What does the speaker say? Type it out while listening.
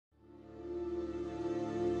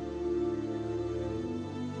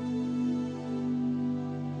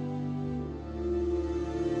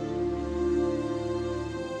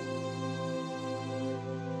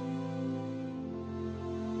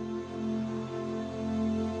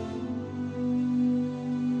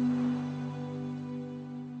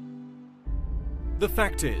The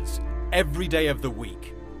fact is, every day of the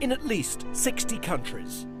week, in at least 60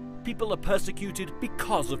 countries, people are persecuted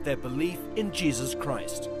because of their belief in Jesus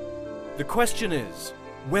Christ. The question is,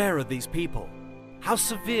 where are these people? How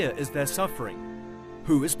severe is their suffering?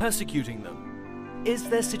 Who is persecuting them? Is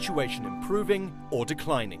their situation improving or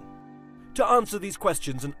declining? To answer these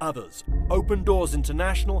questions and others, Open Doors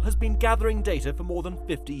International has been gathering data for more than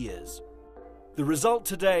 50 years. The result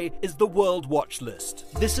today is the World Watch List.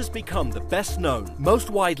 This has become the best known, most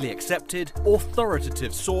widely accepted,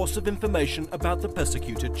 authoritative source of information about the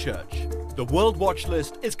persecuted church. The World Watch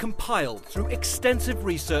List is compiled through extensive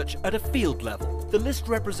research at a field level. The list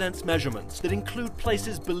represents measurements that include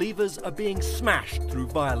places believers are being smashed through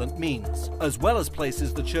violent means, as well as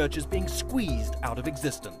places the church is being squeezed out of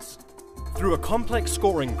existence. Through a complex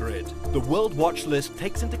scoring grid, the World Watch List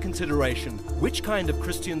takes into consideration which kind of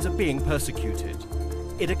Christians are being persecuted.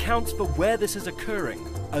 It accounts for where this is occurring,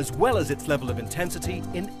 as well as its level of intensity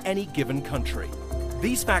in any given country.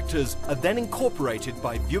 These factors are then incorporated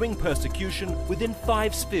by viewing persecution within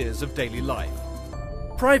 5 spheres of daily life.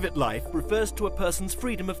 Private life refers to a person's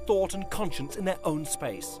freedom of thought and conscience in their own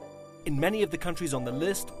space. In many of the countries on the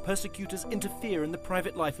list, persecutors interfere in the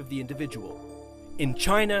private life of the individual. In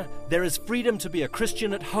China, there is freedom to be a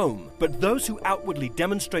Christian at home, but those who outwardly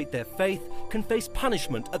demonstrate their faith can face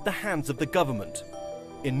punishment at the hands of the government.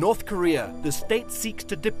 In North Korea, the state seeks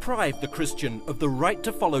to deprive the Christian of the right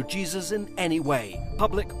to follow Jesus in any way,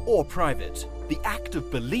 public or private. The act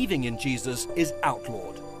of believing in Jesus is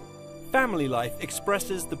outlawed. Family life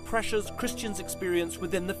expresses the pressures Christians experience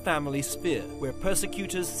within the family sphere, where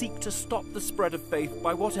persecutors seek to stop the spread of faith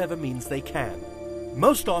by whatever means they can.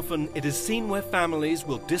 Most often, it is seen where families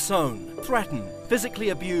will disown, threaten, physically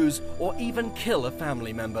abuse, or even kill a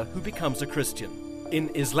family member who becomes a Christian. In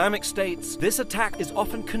Islamic states, this attack is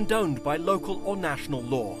often condoned by local or national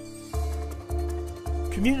law.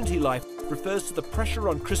 Community life refers to the pressure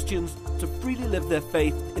on Christians to freely live their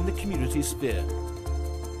faith in the community sphere.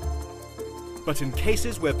 But in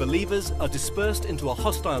cases where believers are dispersed into a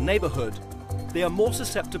hostile neighborhood, they are more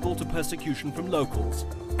susceptible to persecution from locals,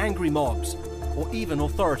 angry mobs, or even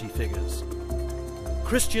authority figures.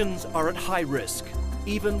 Christians are at high risk,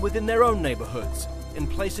 even within their own neighborhoods, in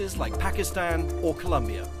places like Pakistan or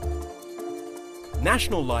Colombia.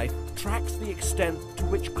 National life tracks the extent to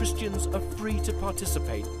which Christians are free to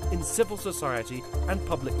participate in civil society and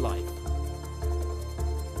public life.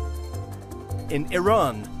 In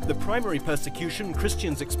Iran, the primary persecution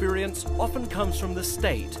Christians experience often comes from the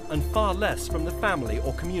state and far less from the family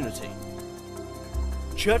or community.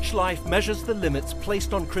 Church life measures the limits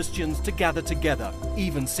placed on Christians to gather together,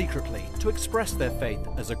 even secretly, to express their faith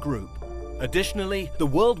as a group. Additionally, the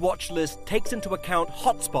World Watch List takes into account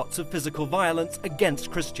hotspots of physical violence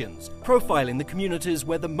against Christians, profiling the communities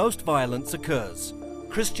where the most violence occurs.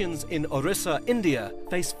 Christians in Orissa, India,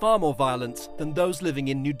 face far more violence than those living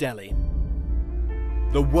in New Delhi.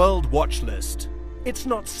 The World Watch List. It's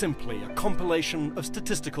not simply a compilation of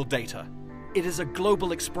statistical data. It is a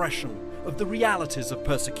global expression of the realities of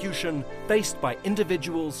persecution faced by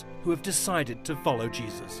individuals who have decided to follow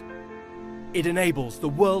Jesus. It enables the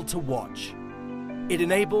world to watch. It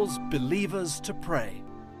enables believers to pray.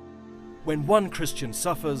 When one Christian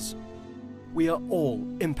suffers, we are all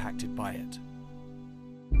impacted by it.